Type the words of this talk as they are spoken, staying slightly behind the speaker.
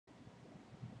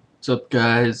What's up,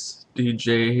 guys?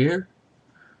 DJ here.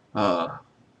 Uh,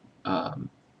 um,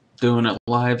 Doing a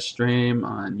live stream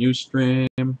on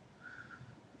Ustream.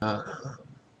 Uh,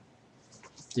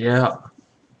 yeah,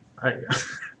 I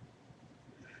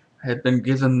had been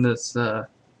given this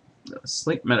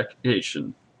sleep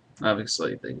medication.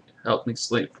 Obviously, they help me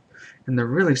sleep, and they're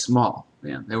really small.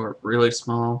 Man, they were really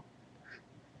small,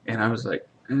 and I was like,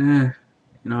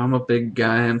 I'm a big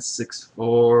guy. I'm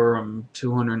 6'4". I'm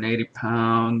 280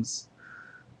 pounds.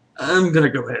 I'm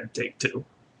gonna go ahead and take two.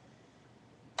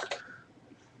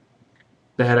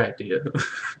 Bad idea.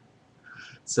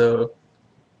 So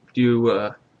if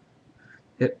you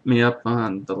hit me up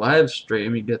on the live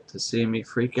stream, you get to see me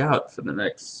freak out for the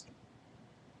next,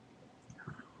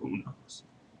 who knows,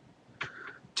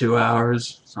 2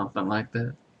 hours, something like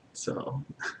that. So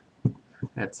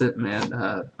that's it,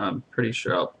 man. I'm pretty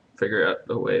sure I'll figure out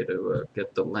a way to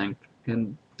get the link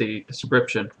in the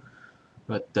description.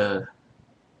 But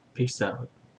peace out.